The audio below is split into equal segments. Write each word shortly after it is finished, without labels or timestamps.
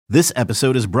This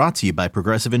episode is brought to you by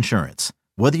Progressive Insurance.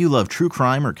 Whether you love true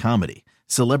crime or comedy,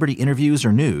 celebrity interviews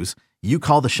or news, you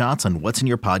call the shots on what's in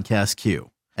your podcast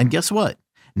queue. And guess what?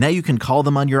 Now you can call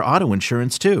them on your auto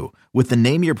insurance too with the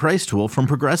Name Your Price tool from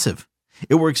Progressive.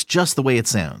 It works just the way it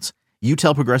sounds. You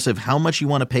tell Progressive how much you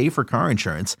want to pay for car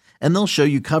insurance, and they'll show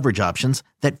you coverage options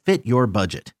that fit your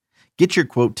budget. Get your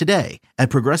quote today at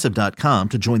Progressive.com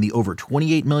to join the over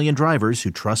 28 million drivers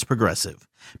who trust Progressive.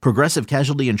 Progressive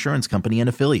Casualty Insurance Company and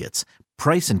Affiliates.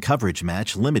 Price and coverage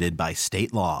match limited by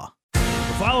state law.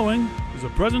 The following is a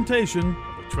presentation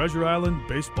of the Treasure Island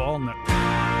Baseball Network.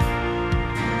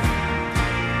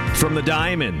 From the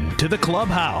diamond to the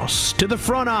clubhouse to the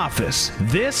front office,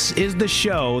 this is the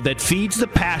show that feeds the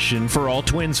passion for all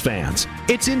Twins fans.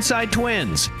 It's Inside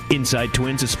Twins. Inside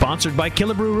Twins is sponsored by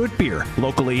Killebrew Root Beer.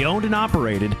 Locally owned and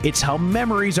operated, it's how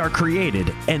memories are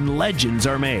created and legends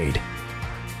are made.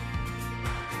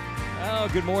 Well,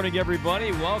 good morning,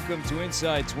 everybody. Welcome to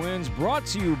Inside Twins, brought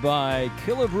to you by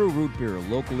Killebrew Root Beer.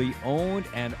 Locally owned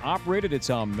and operated, it's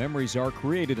how memories are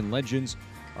created and legends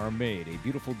are made. A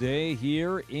beautiful day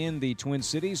here in the Twin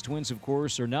Cities. Twins, of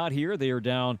course, are not here. They are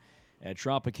down at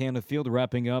Tropicana Field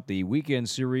wrapping up the weekend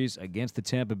series against the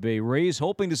Tampa Bay Rays,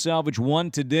 hoping to salvage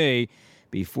one today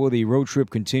before the road trip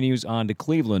continues on to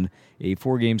Cleveland. A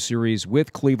four-game series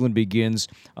with Cleveland begins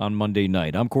on Monday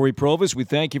night. I'm Corey Provis. We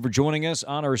thank you for joining us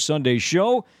on our Sunday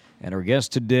show. And our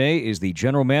guest today is the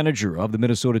general manager of the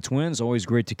Minnesota Twins. Always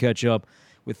great to catch up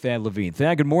with Thad Levine.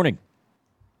 Thad, good morning.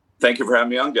 Thank you for having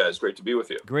me on, guys. Great to be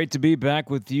with you. Great to be back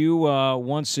with you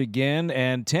once again.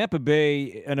 And Tampa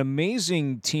Bay, an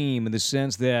amazing team in the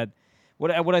sense that what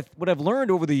I've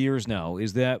learned over the years now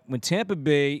is that when Tampa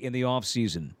Bay in the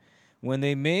offseason, when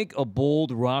they make a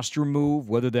bold roster move,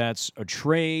 whether that's a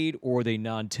trade or they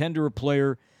non-tender a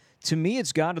player, to me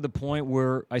it's gotten to the point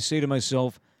where I say to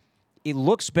myself, it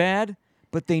looks bad,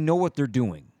 but they know what they're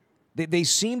doing. They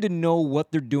seem to know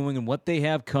what they're doing and what they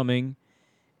have coming.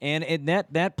 And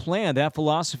that plan, that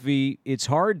philosophy, it's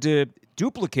hard to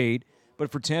duplicate,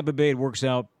 but for Tampa Bay, it works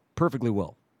out perfectly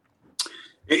well.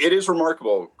 It is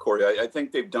remarkable, Corey. I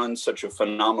think they've done such a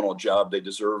phenomenal job. They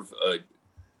deserve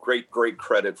great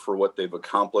credit for what they've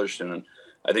accomplished. And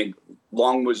I think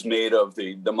long was made of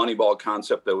the Moneyball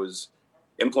concept that was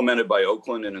implemented by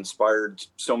Oakland and inspired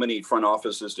so many front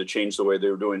offices to change the way they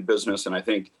were doing business. And I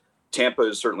think Tampa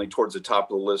is certainly towards the top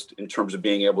of the list in terms of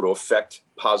being able to affect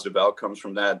positive outcomes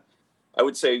from that. I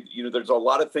would say, there's a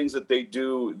lot of things that they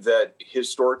do that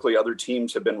historically other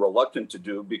teams have been reluctant to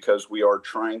do because we are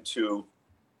trying to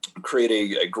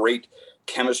create a great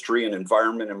chemistry and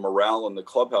environment and morale in the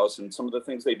clubhouse. And some of the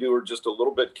things they do are just a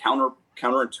little bit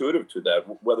counterintuitive to that,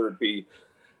 whether it be,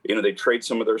 they trade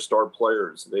some of their star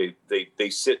players. They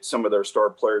sit some of their star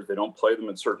players. They don't play them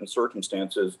in certain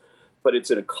circumstances. But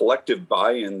it's in a collective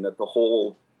buy-in that the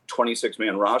whole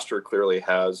 26-man roster clearly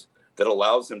has that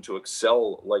allows them to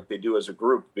excel like they do as a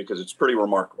group, because it's pretty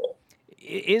remarkable.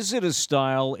 Is it a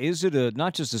style,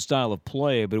 not just a style of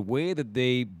play, but a way that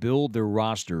they build their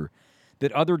roster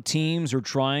that other teams are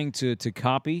trying to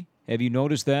copy? Have you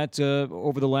noticed that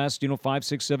over the last 5,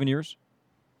 6, 7 years?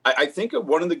 I think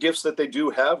one of the gifts that they do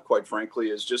have, quite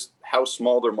frankly, is just how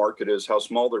small their market is, how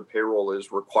small their payroll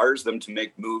is, requires them to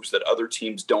make moves that other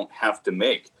teams don't have to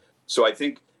make. So I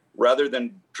think rather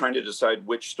than trying to decide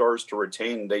which stars to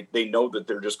retain, they know that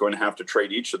they're just going to have to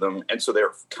trade each of them. And so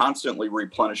they're constantly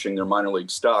replenishing their minor league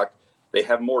stock. They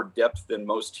have more depth than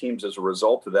most teams as a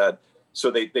result of that. So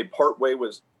they part way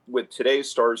with today's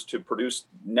stars to produce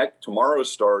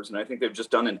tomorrow's stars. And I think they've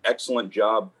just done an excellent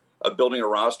job of building a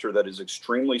roster that is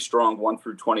extremely strong 1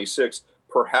 through 26,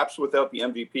 perhaps without the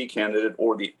MVP candidate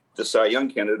or the Cy Young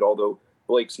candidate, although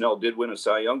Blake Snell did win a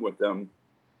Cy Young with them.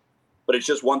 But it's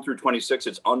just 1 through 26.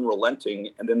 It's unrelenting.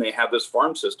 And then they have this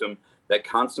farm system that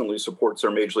constantly supports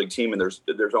their major league team. And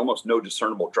there's almost no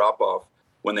discernible drop-off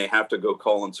when they have to go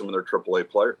call on some of their AAA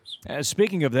players.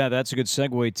 Speaking of that, that's a good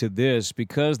segue to this,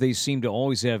 because they seem to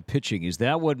always have pitching. Is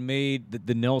that what made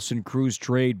the Nelson Cruz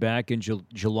trade back in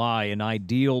July an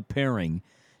ideal pairing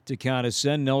to kind of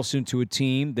send Nelson to a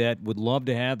team that would love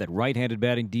to have that right-handed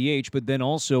batting DH, but then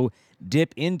also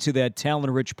dip into that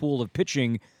talent-rich pool of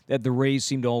pitching that the Rays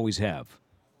seem to always have?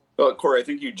 Well, Corey, I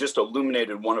think you just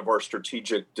illuminated one of our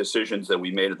strategic decisions that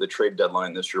we made at the trade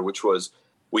deadline this year, which was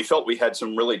we felt we had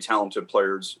some really talented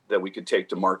players that we could take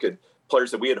to market,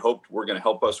 players that we had hoped were going to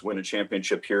help us win a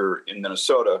championship here in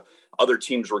Minnesota. Other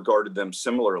teams regarded them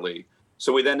similarly.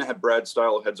 So we then had Brad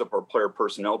Stile, who heads up our player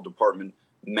personnel department,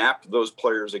 map those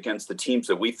players against the teams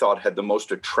that we thought had the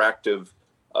most attractive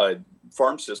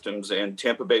farm systems. And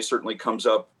Tampa Bay certainly comes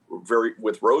up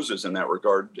with roses in that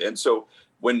regard. And so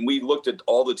when we looked at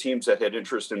all the teams that had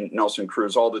interest in Nelson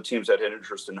Cruz, all the teams that had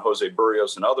interest in Jose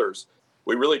Berrios and others,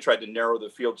 we really tried to narrow the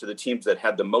field to the teams that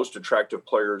had the most attractive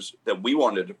players that we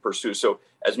wanted to pursue. So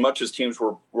as much as teams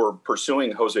were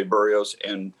pursuing Jose Berrios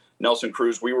and Nelson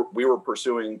Cruz, we were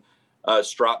pursuing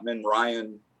Strotman,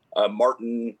 Ryan,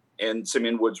 Martin, and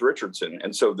Simeon Woods Richardson.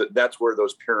 And so that's where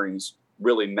those pairings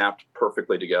really mapped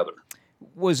perfectly together.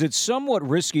 Was it somewhat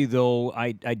risky, though,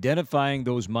 identifying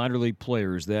those minor league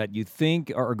players that you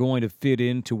think are going to fit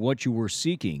into what you were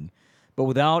seeking, but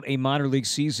without a minor league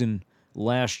season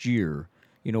last year?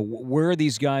 You know, where are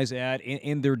these guys at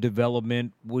in their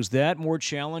development? Was that more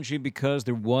challenging because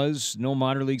there was no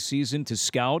minor league season to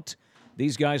scout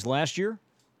these guys last year?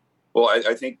 Well,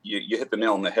 I think you hit the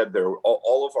nail on the head there.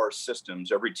 All of our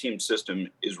systems, every team system,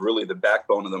 is really the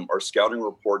backbone of them, are scouting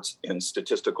reports and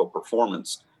statistical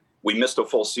performance. We missed a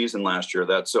full season last year.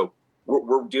 So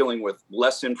we're dealing with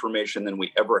less information than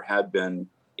we ever had been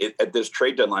at this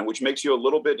trade deadline, which makes you a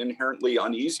little bit inherently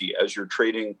uneasy as you're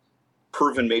trading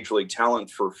proven major league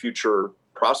talent for future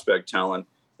prospect talent,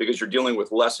 because you're dealing with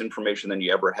less information than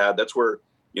you ever had. That's where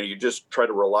you just try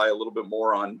to rely a little bit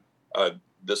more on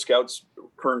the scouts'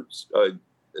 current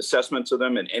assessments of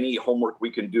them and any homework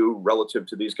we can do relative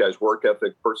to these guys' work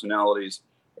ethic, personalities,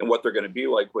 and what they're going to be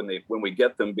like when we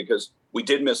get them, because we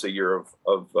did miss a year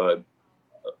of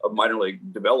minor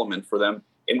league development for them,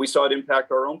 and we saw it impact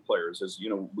our own players. As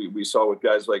we saw with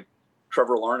guys like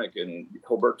Trevor Larnach and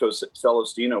Gilberto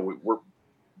Celestino, we're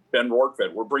Ben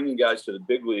Rortvedt. We're bringing guys to the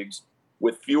big leagues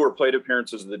with fewer plate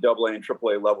appearances at the AA and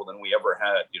AAA level than we ever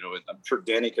had. I'm sure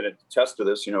Danny can attest to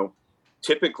this.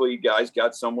 Typically guys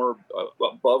got somewhere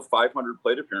above 500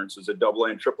 plate appearances at AA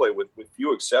and AAA with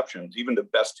few exceptions, even the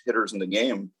best hitters in the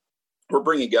game. We're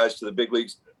bringing guys to the big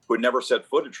leagues who had never set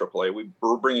foot at AAA.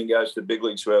 We're bringing guys to the big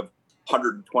leagues who have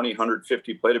 120,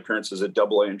 150 plate appearances at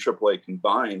AA and AAA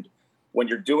combined. When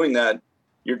you're doing that,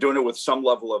 you're doing it with some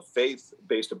level of faith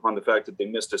based upon the fact that they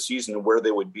missed a season and where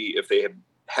they would be if they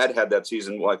had that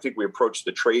season. Well, I think we approached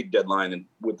the trade deadline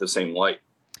with the same light.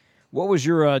 What was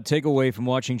your takeaway from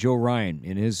watching Joe Ryan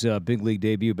in his big league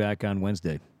debut back on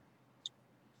Wednesday?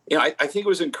 I think it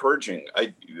was encouraging.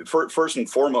 First and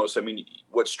foremost,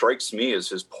 what strikes me is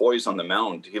his poise on the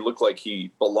mound. He looked like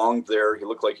he belonged there. He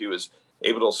looked like he was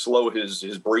able to slow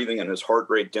his breathing and his heart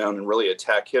rate down and really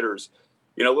attack hitters.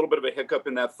 A little bit of a hiccup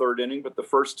in that third inning, but the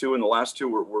first two and the last two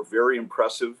were very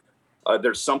impressive.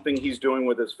 There's something he's doing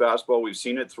with his fastball. We've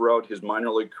seen it throughout his minor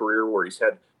league career where he's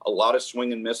had a lot of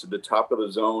swing and miss at the top of the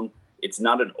zone. It's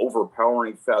not an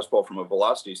overpowering fastball from a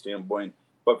velocity standpoint,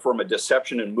 but from a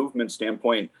deception and movement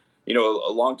standpoint, a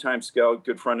longtime scout,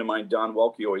 good friend of mine, Don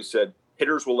Welke, always said,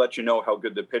 hitters will let you know how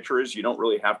good the pitcher is. You don't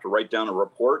really have to write down a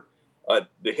report.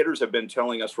 The hitters have been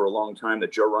telling us for a long time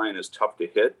that Joe Ryan is tough to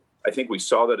hit. I think we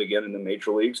saw that again in the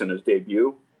major leagues in his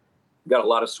debut. Got a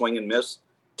lot of swing and miss,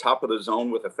 top of the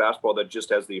zone with a fastball that just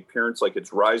has the appearance like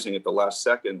it's rising at the last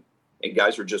second, and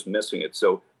guys are just missing it.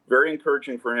 So very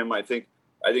encouraging for him. I think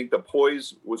the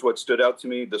poise was what stood out to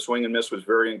me. The swing and miss was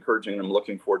very encouraging, and I'm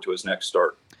looking forward to his next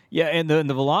start. Yeah, and the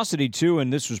velocity, too,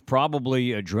 and this was probably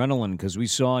adrenaline because we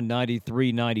saw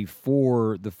 93,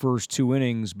 94 the first two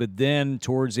innings, but then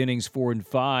towards innings 4 and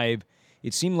 5,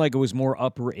 it seemed like it was more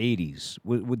upper 80s.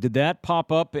 Did that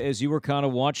pop up as you were kind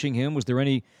of watching him? Was there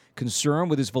any concern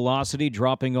with his velocity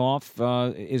dropping off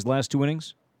his last two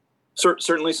innings?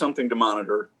 Certainly something to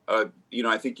monitor.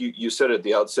 I think you said at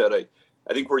the outset,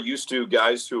 I think we're used to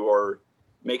guys who are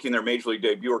making their major league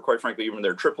debut, or quite frankly, even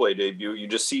their AAA debut. You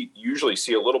just usually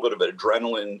see a little bit of an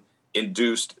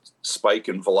adrenaline-induced spike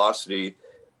in velocity.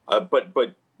 But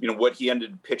what he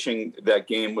ended pitching that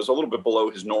game was a little bit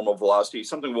below his normal velocity,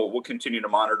 something we'll continue to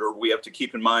monitor. We have to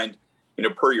keep in mind,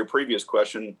 per your previous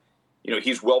question,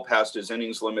 he's well past his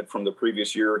innings limit from the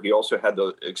previous year. He also had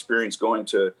the experience going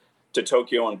to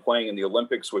Tokyo and playing in the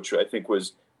Olympics, which I think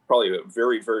was probably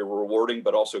very, very rewarding,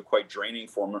 but also quite draining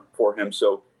for him.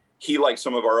 So he, like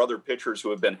some of our other pitchers who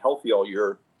have been healthy all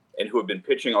year and who have been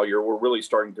pitching all year, we're really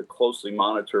starting to closely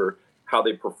monitor how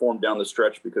they perform down the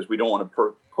stretch, because we don't want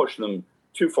to push them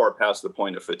too far past the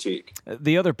point of fatigue.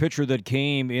 The other pitcher that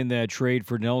came in that trade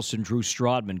for Nelson, Drew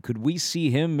Strotman, could we see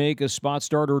him make a spot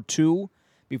start or two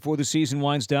before the season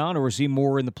winds down, or is he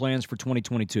more in the plans for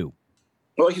 2022?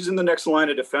 Well, he's in the next line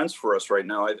of defense for us right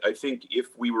now. I think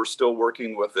if we were still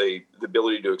working with the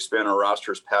ability to expand our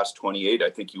rosters past 28, I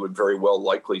think you would very well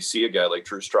likely see a guy like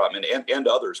Drew Strotman and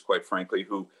others, quite frankly,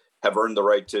 who have earned the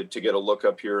right to get a look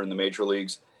up here in the major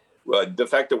leagues. The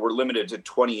fact that we're limited to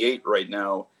 28 right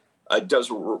now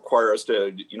does require us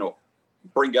to,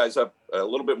 bring guys up a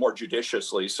little bit more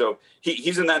judiciously. So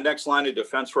he's in that next line of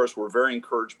defense for us. We're very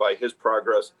encouraged by his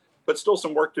progress. but still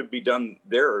some work to be done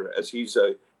there as he's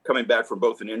coming back from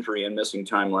both an injury and missing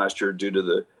time last year due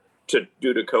to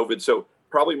COVID. So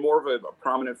probably more of a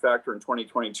prominent factor in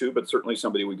 2022, but certainly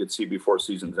somebody we could see before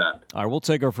season's end. All right, we'll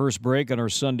take our first break on our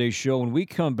Sunday show. When we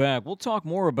come back, we'll talk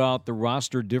more about the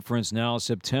roster difference now,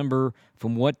 September,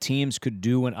 from what teams could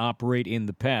do and operate in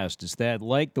the past. Is that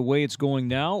like the way it's going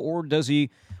now, or does he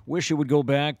wish it would go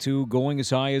back to going as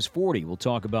high as 40? We'll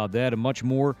talk about that and much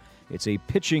more. It's a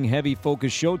pitching-heavy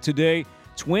focus show today.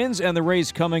 Twins and the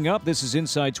Rays coming up. This is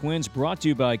Inside Twins, brought to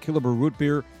you by Killebrew Root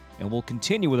Beer. And we'll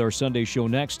continue with our Sunday show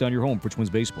next on your home for Twins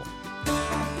baseball.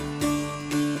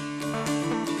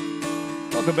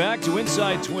 Welcome back to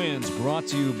Inside Twins, brought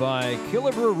to you by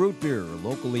Killebrew Root Beer,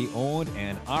 locally owned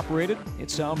and operated.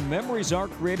 It's how memories are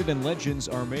created and legends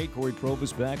are made. Corey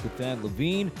Provis back with Thad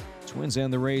Levine. Twins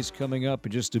and the Rays coming up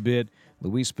in just a bit.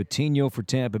 Luis Patino for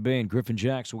Tampa Bay, and Griffin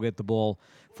Jacks will get the ball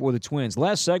for the Twins.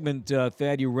 Last segment,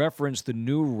 Thad, you referenced the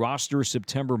new roster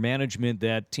September management,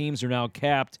 that teams are now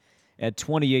capped at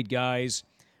 28 guys.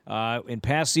 In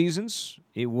past seasons,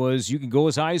 it was you can go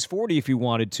as high as 40 if you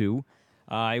wanted to.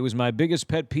 It was my biggest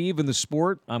pet peeve in the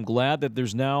sport. I'm glad that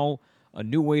there's now a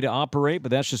new way to operate, but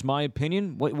that's just my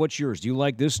opinion. What's yours? Do you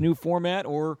like this new format,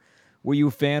 or were you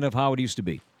a fan of how it used to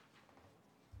be?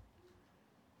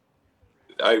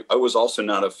 I was also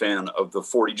not a fan of the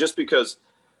 40, just because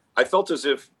I felt as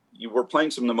if you were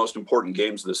playing some of the most important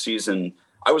games of the season.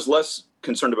 I was less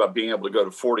concerned about being able to go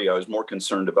to 40. I was more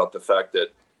concerned about the fact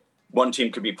that one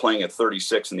team could be playing at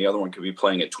 36 and the other one could be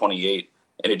playing at 28.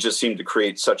 And it just seemed to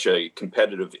create such a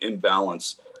competitive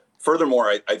imbalance.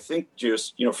 Furthermore, I think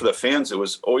just, for the fans, it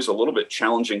was always a little bit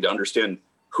challenging to understand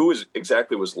who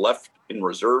exactly was left in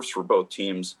reserves for both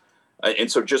teams.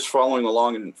 And so just following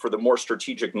along, and for the more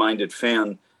strategic-minded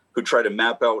fan who tried to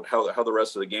map out how the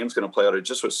rest of the game is going to play out, it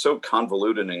just was so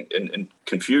convoluted and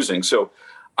confusing. So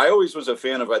I always was a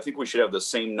fan of, I think we should have the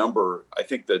same number. I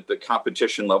think that the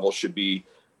competition level should be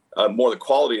more the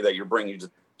quality that you're bringing to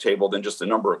the table than just the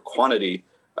number of quantity.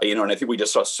 And I think we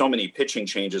just saw so many pitching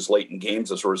changes late in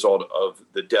games as a result of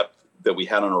the depth that we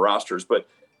had on our rosters. But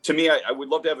to me, I would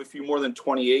love to have a few more than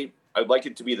 28. I'd like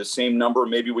it to be the same number.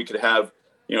 Maybe we could have,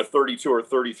 32 or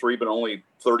 33, but only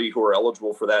 30 who are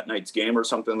eligible for that night's game or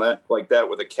something like that,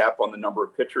 with a cap on the number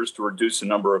of pitchers to reduce the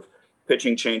number of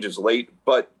pitching changes late.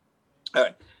 But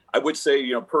I would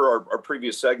say, per our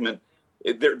previous segment,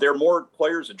 there are more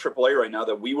players in AAA right now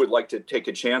that we would like to take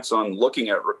a chance on looking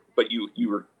at, but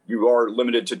you are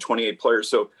limited to 28 players.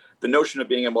 So the notion of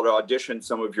being able to audition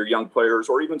some of your young players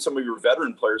or even some of your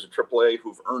veteran players at AAA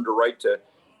who've earned a right to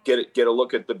get a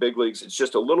look at the big leagues, it's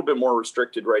just a little bit more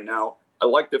restricted right now. I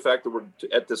like the fact that we're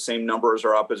at the same number as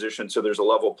our opposition, so there's a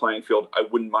level playing field. I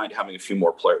wouldn't mind having a few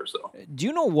more players, though. Do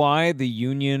you know why the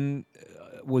union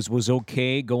was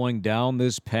okay going down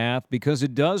this path? Because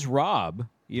it does rob,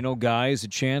 guys a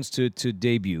chance to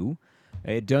debut.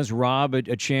 It does rob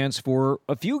a chance for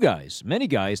a few guys, many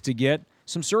guys, to get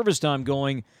some service time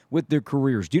going with their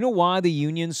careers. Do you know why the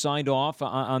union signed off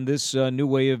on this new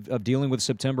way of dealing with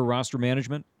September roster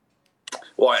management?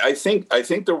 Well, I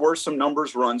think there were some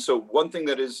numbers run. So one thing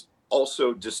that is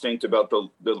also distinct about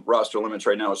the roster limits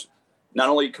right now is not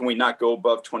only can we not go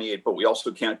above 28, but we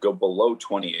also can't go below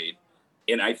 28.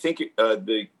 And I think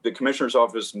the commissioner's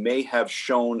office may have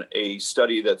shown a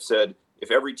study that said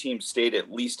if every team stayed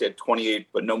at least at 28,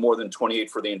 but no more than 28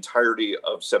 for the entirety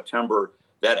of September,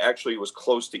 that actually was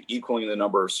close to equaling the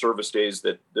number of service days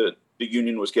that the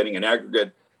union was getting in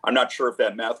aggregate. I'm not sure if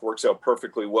that math works out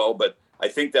perfectly well, but I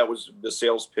think that was the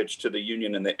sales pitch to the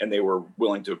union, and they were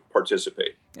willing to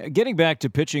participate. Getting back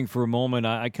to pitching for a moment,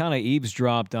 I kind of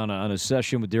eavesdropped on a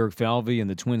session with Derek Falvey and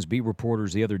the Twins beat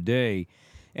reporters the other day,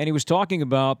 and he was talking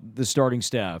about the starting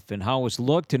staff and how it's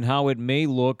looked and how it may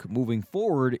look moving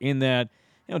forward, in that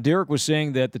Derek was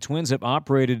saying that the Twins have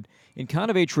operated in kind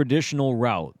of a traditional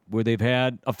route where they've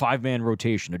had a five-man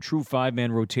rotation, a true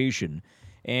five-man rotation,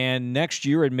 and next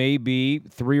year it may be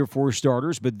 3 or 4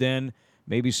 starters, but then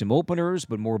maybe some openers,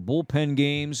 but more bullpen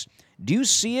games. Do you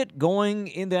see it going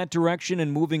in that direction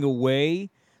and moving away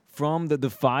from the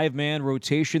five-man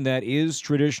rotation that is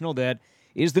traditional, that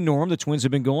is the norm? The Twins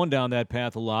have been going down that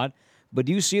path a lot, but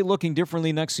do you see it looking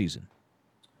differently next season?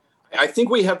 I think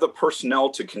we have the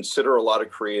personnel to consider a lot of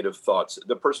creative thoughts.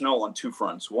 The personnel on two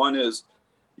fronts. One is,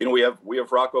 we have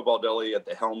Rocco Baldelli at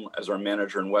the helm as our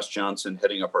manager and Wes Johnson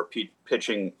heading up our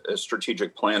pitching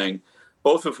strategic planning,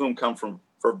 both of whom come from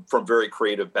very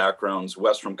creative backgrounds.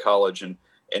 Wes from college, and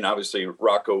obviously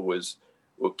Rocco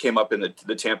came up in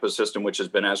the Tampa system, which has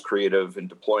been as creative in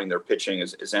deploying their pitching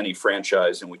as any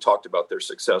franchise. And we talked about their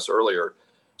success earlier.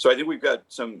 So I think we've got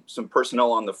some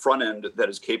personnel on the front end that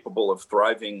is capable of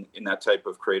thriving in that type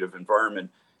of creative environment.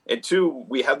 And two,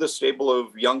 we have this stable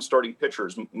of young starting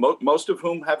pitchers, most of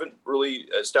whom haven't really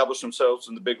established themselves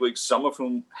in the big leagues. Some of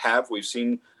whom have. We've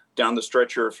seen down the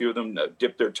stretch here a few of them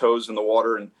dip their toes in the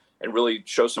water and really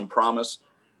show some promise.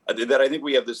 That I think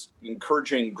we have this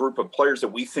encouraging group of players that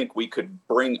we think we could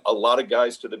bring a lot of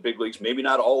guys to the big leagues, maybe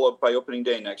not all up by opening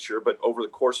day next year, but over the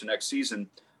course of next season,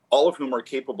 all of whom are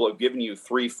capable of giving you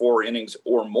 3-4 innings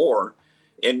or more.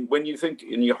 And when you think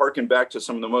and you hearken back to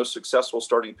some of the most successful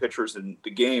starting pitchers in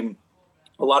the game,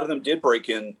 a lot of them did break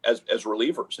in as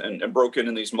relievers and broke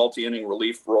in these multi-inning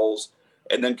relief roles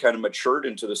and then kind of matured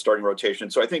into the starting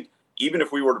rotation. So I think even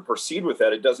if we were to proceed with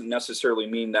that, it doesn't necessarily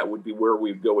mean that would be where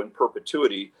we'd go in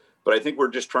perpetuity. But I think we're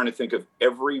just trying to think of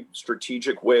every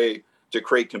strategic way to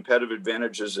create competitive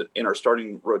advantages in our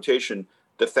starting rotation.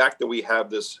 The fact that we have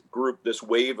this group, this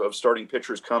wave of starting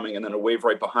pitchers coming and then a wave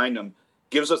right behind them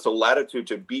gives us the latitude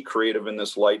to be creative in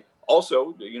this light.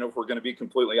 Also, if we're going to be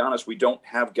completely honest, we don't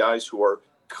have guys who are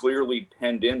clearly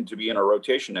penned in to be in our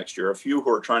rotation next year. A few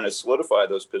who are trying to solidify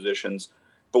those positions,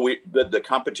 but the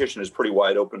competition is pretty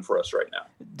wide open for us right now.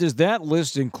 Does that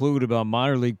list include about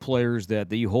minor league players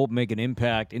that you hope make an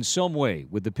impact in some way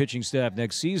with the pitching staff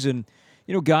next season?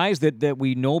 Guys that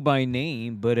we know by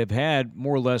name but have had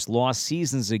more or less lost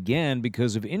seasons again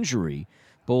because of injury,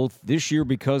 both this year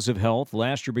because of health,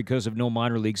 last year because of no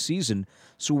minor league season.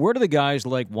 So where do the guys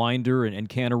like Winder and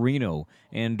Canarino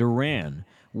and Duran,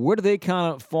 where do they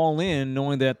kind of fall in,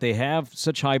 knowing that they have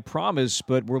such high promise,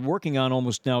 but we're working on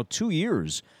almost now 2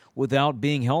 years without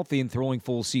being healthy and throwing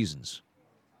full seasons?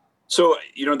 So,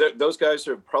 those guys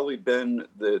have probably been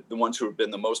the ones who have been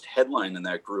the most headline in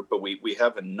that group, but we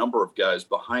have a number of guys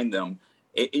behind them.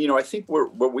 I think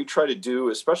what we try to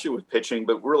do, especially with pitching,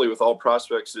 but really with all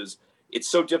prospects, is it's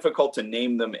so difficult to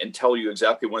name them and tell you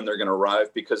exactly when they're going to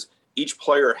arrive because each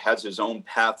player has his own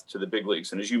path to the big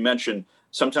leagues. And as you mentioned,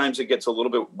 sometimes it gets a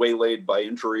little bit waylaid by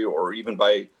injury or even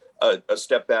by a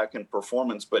step back in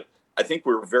performance. But I think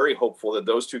we're very hopeful that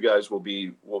those two guys will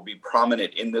be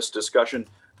prominent in this discussion.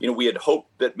 We had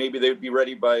hoped that maybe they would be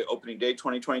ready by opening day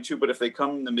 2022, but if they come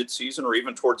in the midseason or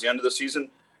even towards the end of the season,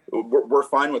 we're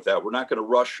fine with that. We're not going to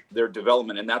rush their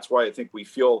development. And that's why I think we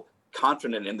feel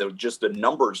confident in just the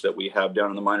numbers that we have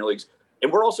down in the minor leagues.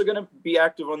 And we're also going to be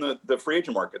active on the free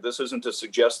agent market. This isn't to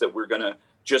suggest that we're going to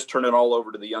just turn it all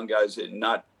over to the young guys and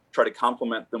not try to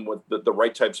complement them with the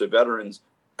right types of veterans.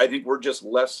 I think we're just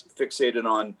less fixated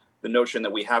on the notion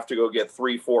that we have to go get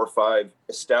 3, 4, 5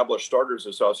 established starters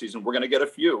this offseason. We're going to get a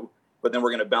few, but then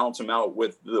we're going to balance them out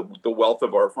with the wealth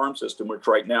of our farm system, which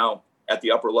right now at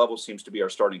the upper level seems to be our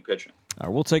starting pitching. All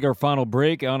right, we'll take our final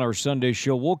break on our Sunday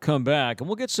show. We'll come back, and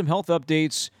we'll get some health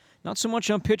updates, not so much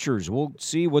on pitchers. We'll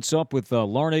see what's up with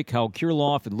Larnach, how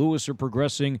Kirilloff and Lewis are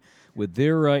progressing with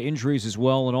their injuries as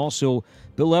well, and also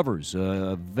Bill Evers,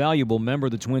 a valuable member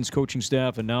of the Twins coaching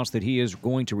staff, announced that he is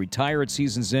going to retire at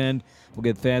season's end. We'll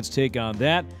get Thad's take on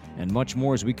that and much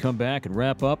more as we come back and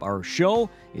wrap up our show.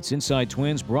 It's Inside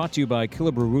Twins, brought to you by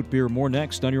Killebrew Root Beer. More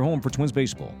next on your home for Twins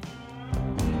baseball.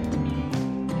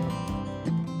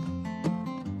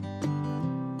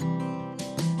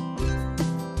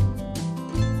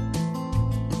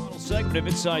 Segment of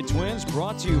Inside Twins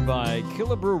brought to you by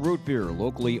Killebrew Root Beer,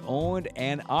 locally owned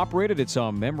and operated. It's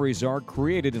how memories are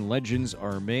created and legends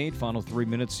are made. Final 3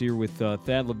 minutes here with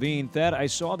Thad Levine. Thad, I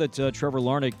saw that Trevor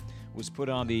Larnach was put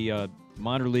on the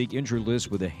minor league injury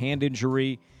list with a hand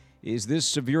injury. Is this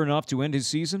severe enough to end his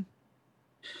season?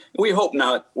 We hope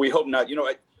not.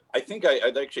 I think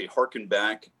I'd actually harken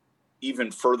back even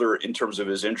further in terms of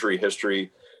his injury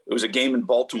history. It was a game in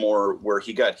Baltimore where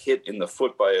he got hit in the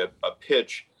foot by a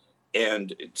pitch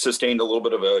and sustained a little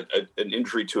bit of an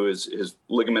injury to his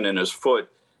ligament in his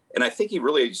foot. And I think he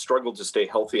really struggled to stay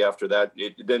healthy after that.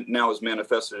 It then now has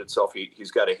manifested itself.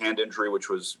 He's got a hand injury, which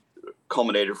was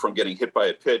culminated from getting hit by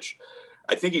a pitch.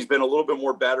 I think he's been a little bit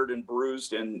more battered and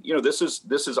bruised. And, this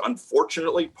is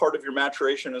unfortunately part of your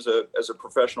maturation as a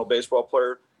professional baseball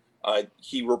player.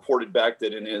 He reported back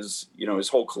that in his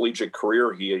whole collegiate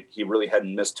career, he really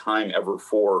hadn't missed time ever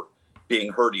for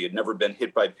being hurt. He had never been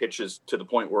hit by pitches to the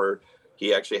point where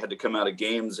he actually had to come out of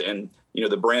games. And,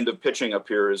 the brand of pitching up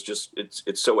here is just,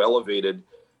 it's so elevated.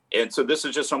 And so this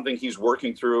is just something he's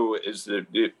working through, is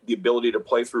the ability to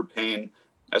play through pain.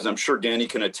 As I'm sure Danny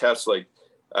can attest, like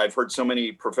I've heard so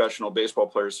many professional baseball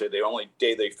players say the only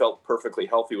day they felt perfectly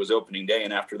healthy was opening day.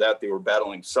 And after that, they were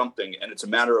battling something. And it's a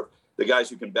matter of the guys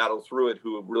who can battle through it,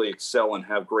 who really excel and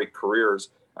have great careers.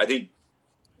 I think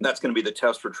that's going to be the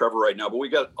test for Trevor right now. But we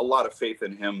got a lot of faith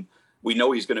in him we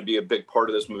know he's going to be a big part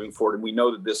of this moving forward, and we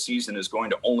know that this season is going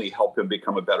to only help him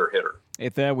become a better hitter. Hey,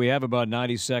 Thad, we have about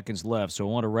 90 seconds left, so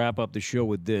I want to wrap up the show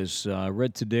with this. I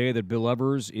read today that Bill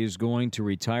Evers is going to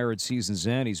retire at season's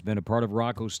end. He's been a part of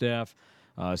Rocco's staff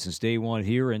since day one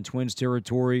here in Twins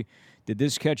territory. Did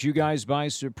this catch you guys by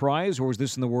surprise, or was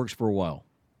this in the works for a while?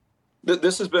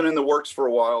 This has been in the works for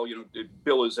a while.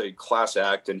 Bill is a class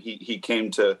act, and he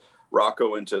came to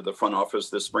Rocco into the front office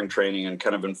this spring training and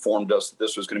kind of informed us that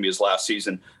this was going to be his last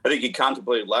season. I think he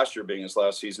contemplated last year being his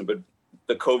last season, but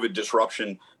the COVID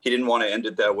disruption, he didn't want to end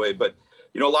it that way. But,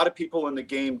 a lot of people in the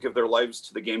game give their lives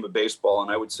to the game of baseball,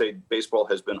 and I would say baseball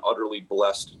has been utterly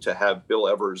blessed to have Bill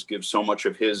Evers give so much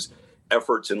of his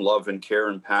efforts and love and care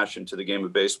and passion to the game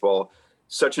of baseball.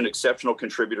 Such an exceptional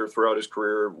contributor throughout his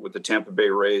career with the Tampa Bay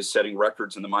Rays, setting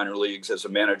records in the minor leagues as a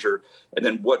manager. And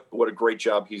then what a great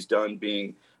job he's done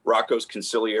being Rocco's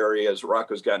consigliere as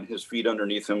Rocco's gotten his feet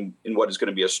underneath him in what is going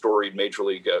to be a storied major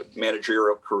league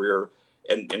managerial career.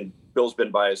 And Bill's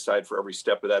been by his side for every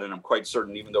step of that. And I'm quite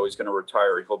certain, even though he's going to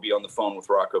retire, he'll be on the phone with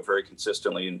Rocco very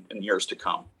consistently in years to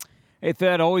come. Hey,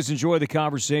 Thad, always enjoy the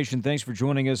conversation. Thanks for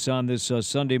joining us on this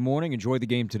Sunday morning. Enjoy the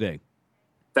game today.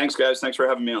 Thanks, guys. Thanks for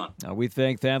having me on. We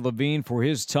thank Thad Levine for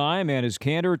his time and his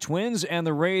candor. Twins and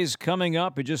the Rays coming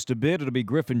up in just a bit. It'll be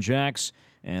Griffin Jax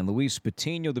and Luis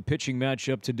Patino, the pitching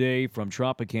matchup today from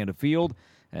Tropicana Field,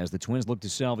 as the Twins look to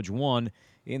salvage one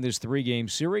in this 3-game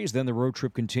series. Then the road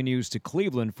trip continues to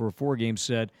Cleveland for a 4-game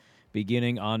set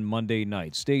beginning on Monday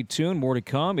night. Stay tuned. More to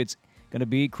come. It's going to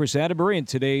be Chris Atterbury in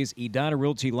today's Edina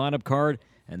Realty lineup card,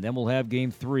 and then we'll have Game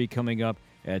 3 coming up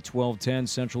at 12:10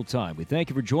 Central Time. We thank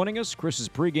you for joining us. Chris's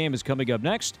pregame is coming up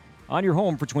next on your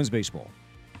home for Twins baseball.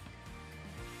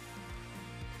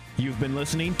 You've been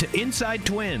listening to Inside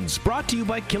Twins, brought to you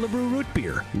by Killebrew Root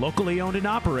Beer. Locally owned and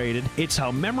operated, it's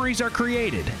how memories are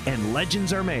created and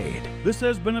legends are made. This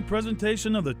has been a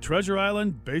presentation of the Treasure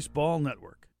Island Baseball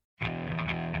Network.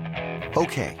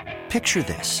 Okay, picture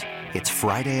this. It's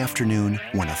Friday afternoon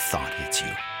when a thought hits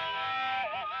you.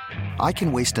 I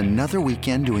can waste another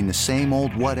weekend doing the same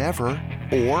old whatever,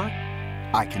 or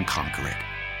I can conquer it.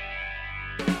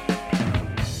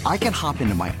 I can hop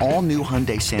into my all-new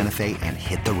Hyundai Santa Fe and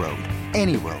hit the road.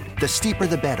 Any road. The steeper,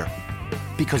 the better.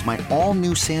 Because my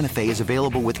all-new Santa Fe is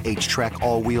available with H-Track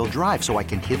all-wheel drive, so I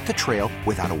can hit the trail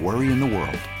without a worry in the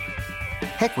world.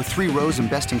 Heck, with 3 rows and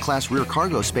best-in-class rear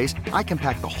cargo space, I can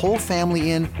pack the whole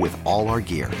family in with all our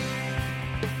gear.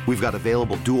 We've got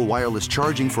available dual wireless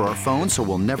charging for our phones, so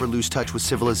we'll never lose touch with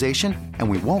civilization, and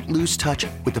we won't lose touch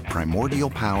with the primordial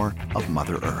power of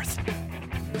Mother Earth.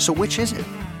 So which is it?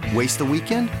 Waste the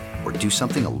weekend or do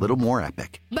something a little more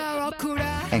epic?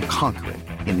 And conquer it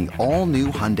in the all-new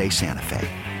Hyundai Santa Fe.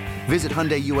 Visit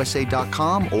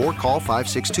HyundaiUSA.com or call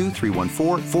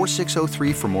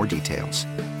 562-314-4603 for more details.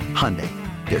 Hyundai,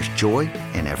 there's joy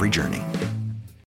in every journey.